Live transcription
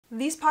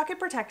These pocket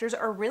protectors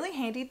are really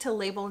handy to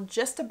label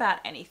just about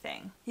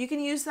anything. You can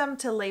use them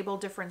to label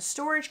different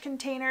storage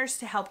containers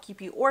to help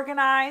keep you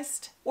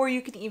organized, or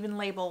you can even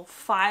label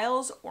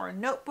files or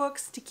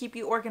notebooks to keep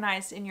you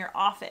organized in your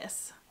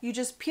office. You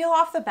just peel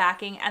off the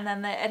backing and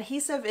then the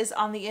adhesive is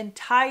on the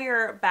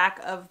entire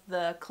back of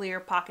the clear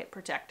pocket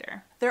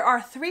protector. There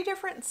are 3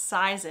 different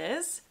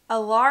sizes, a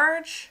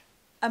large,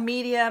 a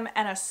medium,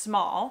 and a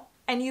small,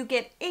 and you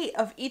get 8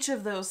 of each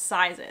of those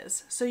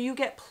sizes. So you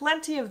get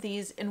plenty of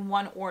these in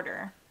one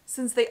order.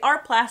 Since they are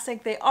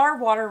plastic, they are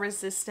water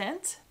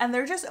resistant, and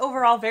they're just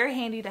overall very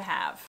handy to have.